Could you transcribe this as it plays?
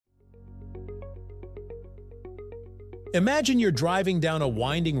Imagine you're driving down a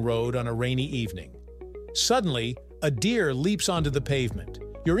winding road on a rainy evening. Suddenly, a deer leaps onto the pavement.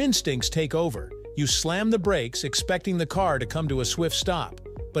 Your instincts take over. You slam the brakes, expecting the car to come to a swift stop.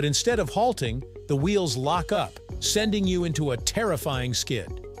 But instead of halting, the wheels lock up, sending you into a terrifying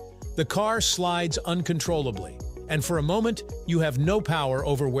skid. The car slides uncontrollably, and for a moment, you have no power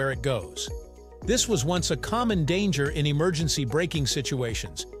over where it goes. This was once a common danger in emergency braking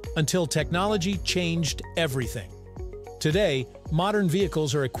situations, until technology changed everything. Today, modern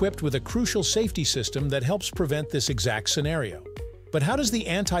vehicles are equipped with a crucial safety system that helps prevent this exact scenario. But how does the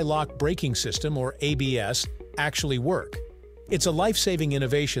anti-lock braking system, or ABS, actually work? It's a life-saving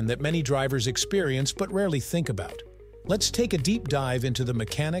innovation that many drivers experience but rarely think about. Let's take a deep dive into the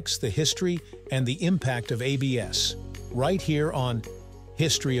mechanics, the history, and the impact of ABS, right here on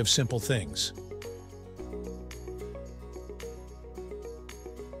History of Simple Things.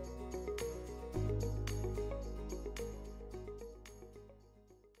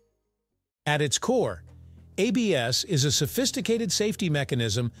 At its core, ABS is a sophisticated safety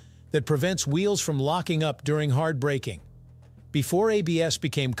mechanism that prevents wheels from locking up during hard braking. Before ABS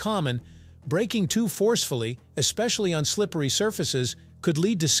became common, braking too forcefully, especially on slippery surfaces, could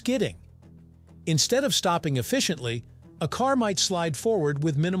lead to skidding. Instead of stopping efficiently, a car might slide forward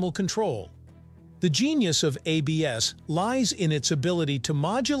with minimal control. The genius of ABS lies in its ability to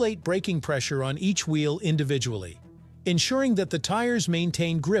modulate braking pressure on each wheel individually, ensuring that the tires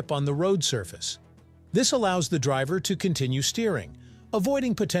maintain grip on the road surface. This allows the driver to continue steering,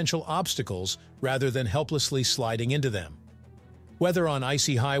 avoiding potential obstacles rather than helplessly sliding into them. Whether on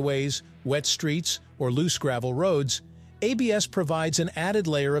icy highways, wet streets, or loose gravel roads, ABS provides an added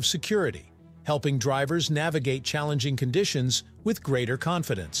layer of security, helping drivers navigate challenging conditions with greater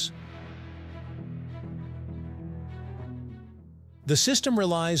confidence. The system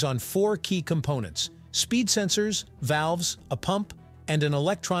relies on 4 key components: speed sensors, valves, a pump, and an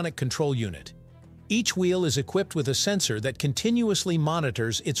electronic control unit. Each wheel is equipped with a sensor that continuously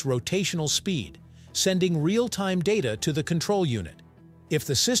monitors its rotational speed, sending real-time data to the control unit. If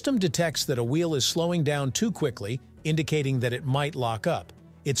the system detects that a wheel is slowing down too quickly, indicating that it might lock up,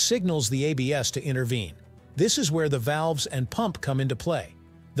 it signals the ABS to intervene. This is where the valves and pump come into play.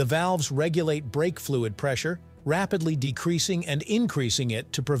 The valves regulate brake fluid pressure, rapidly decreasing and increasing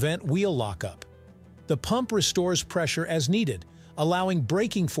it to prevent wheel lockup. The pump restores pressure as needed, allowing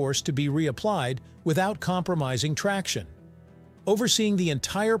braking force to be reapplied without compromising traction. Overseeing the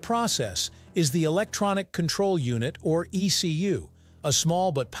entire process is the Electronic Control Unit, or ECU, a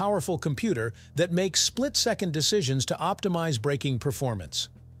small but powerful computer that makes split-second decisions to optimize braking performance.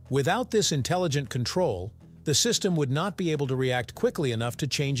 Without this intelligent control, the system would not be able to react quickly enough to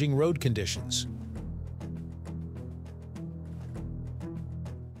changing road conditions.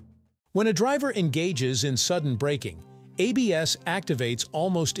 When a driver engages in sudden braking, ABS activates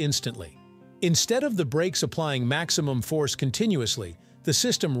almost instantly. Instead of the brakes applying maximum force continuously, the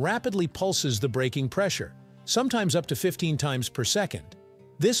system rapidly pulses the braking pressure, sometimes up to 15 times per second.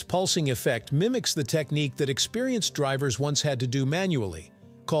 This pulsing effect mimics the technique that experienced drivers once had to do manually,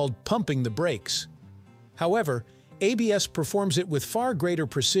 called pumping the brakes. However, ABS performs it with far greater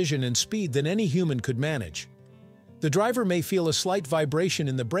precision and speed than any human could manage. The driver may feel a slight vibration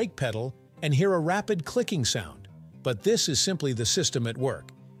in the brake pedal and hear a rapid clicking sound, but this is simply the system at work,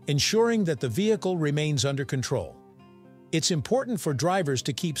 ensuring that the vehicle remains under control. It's important for drivers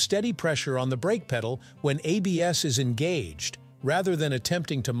to keep steady pressure on the brake pedal when ABS is engaged, rather than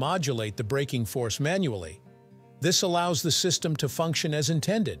attempting to modulate the braking force manually. This allows the system to function as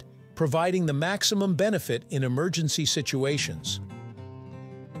intended, providing the maximum benefit in emergency situations.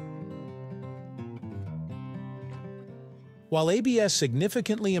 While ABS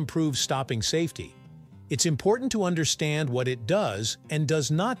significantly improves stopping safety, it's important to understand what it does and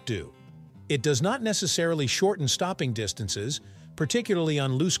does not do. It does not necessarily shorten stopping distances, particularly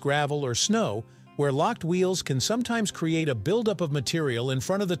on loose gravel or snow, where locked wheels can sometimes create a buildup of material in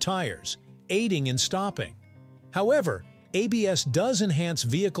front of the tires, aiding in stopping. However, ABS does enhance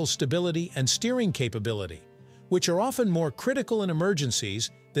vehicle stability and steering capability, which are often more critical in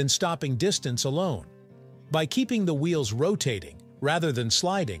emergencies than stopping distance alone. By keeping the wheels rotating, rather than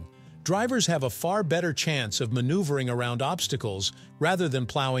sliding, drivers have a far better chance of maneuvering around obstacles rather than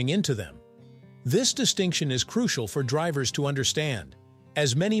plowing into them. This distinction is crucial for drivers to understand,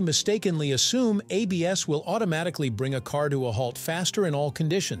 as many mistakenly assume ABS will automatically bring a car to a halt faster in all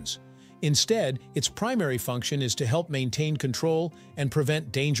conditions. Instead, its primary function is to help maintain control and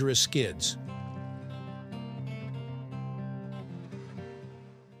prevent dangerous skids.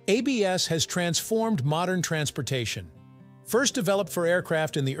 ABS has transformed modern transportation. First developed for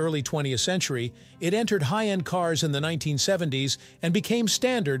aircraft in the early 20th century, it entered high-end cars in the 1970s and became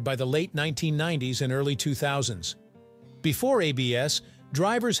standard by the late 1990s and early 2000s. Before ABS,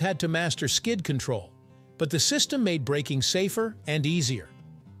 drivers had to master skid control, but the system made braking safer and easier.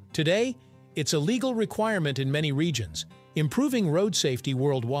 Today, it's a legal requirement in many regions, improving road safety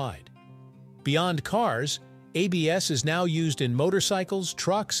worldwide. Beyond cars, ABS is now used in motorcycles,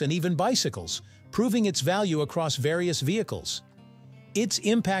 trucks, and even bicycles, proving its value across various vehicles. Its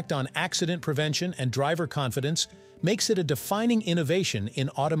impact on accident prevention and driver confidence makes it a defining innovation in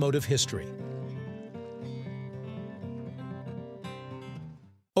automotive history.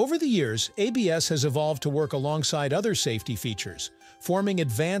 Over the years, ABS has evolved to work alongside other safety features, forming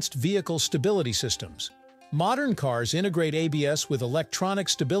advanced vehicle stability systems. Modern cars integrate ABS with electronic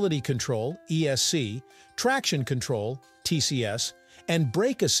stability control, ESC, traction control, TCS, and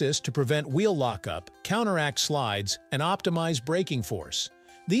brake assist to prevent wheel lockup, counteract slides, and optimize braking force.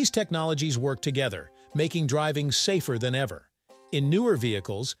 These technologies work together, making driving safer than ever. In newer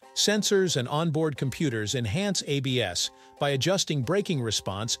vehicles, sensors and onboard computers enhance ABS by adjusting braking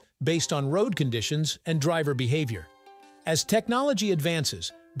response based on road conditions and driver behavior. As technology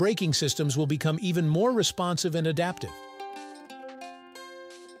advances, braking systems will become even more responsive and adaptive.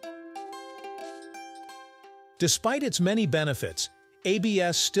 Despite its many benefits,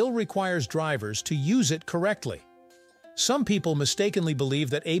 ABS still requires drivers to use it correctly. Some people mistakenly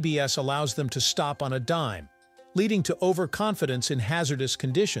believe that ABS allows them to stop on a dime, leading to overconfidence in hazardous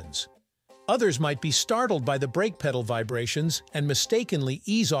conditions. Others might be startled by the brake pedal vibrations and mistakenly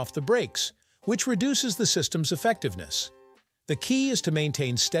ease off the brakes, which reduces the system's effectiveness. The key is to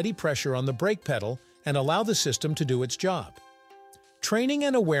maintain steady pressure on the brake pedal and allow the system to do its job. Training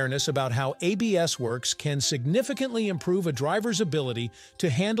and awareness about how ABS works can significantly improve a driver's ability to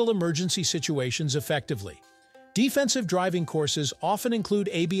handle emergency situations effectively. Defensive driving courses often include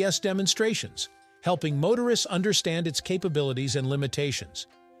ABS demonstrations, helping motorists understand its capabilities and limitations.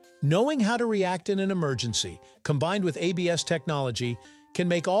 Knowing how to react in an emergency, combined with ABS technology, can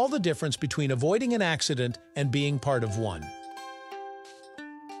make all the difference between avoiding an accident and being part of one.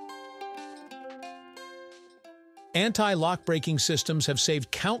 Anti-lock braking systems have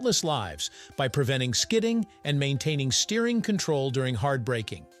saved countless lives by preventing skidding and maintaining steering control during hard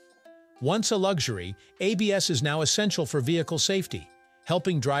braking. Once a luxury, ABS is now essential for vehicle safety,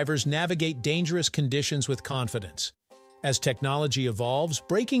 helping drivers navigate dangerous conditions with confidence. As technology evolves,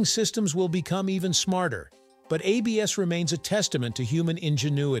 braking systems will become even smarter, but ABS remains a testament to human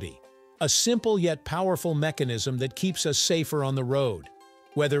ingenuity, a simple yet powerful mechanism that keeps us safer on the road.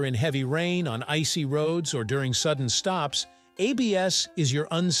 Whether in heavy rain, on icy roads, or during sudden stops, ABS is your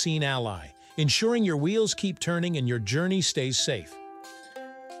unseen ally, ensuring your wheels keep turning and your journey stays safe.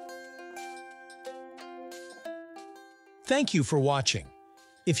 Thank you for watching.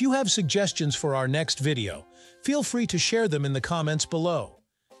 If you have suggestions for our next video, feel free to share them in the comments below.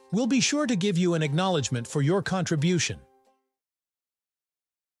 We'll be sure to give you an acknowledgement for your contribution.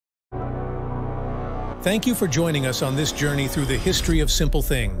 Thank you for joining us on this journey through the history of simple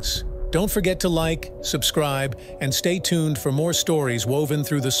things. Don't forget to like, subscribe, and stay tuned for more stories woven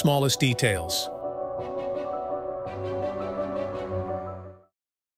through the smallest details.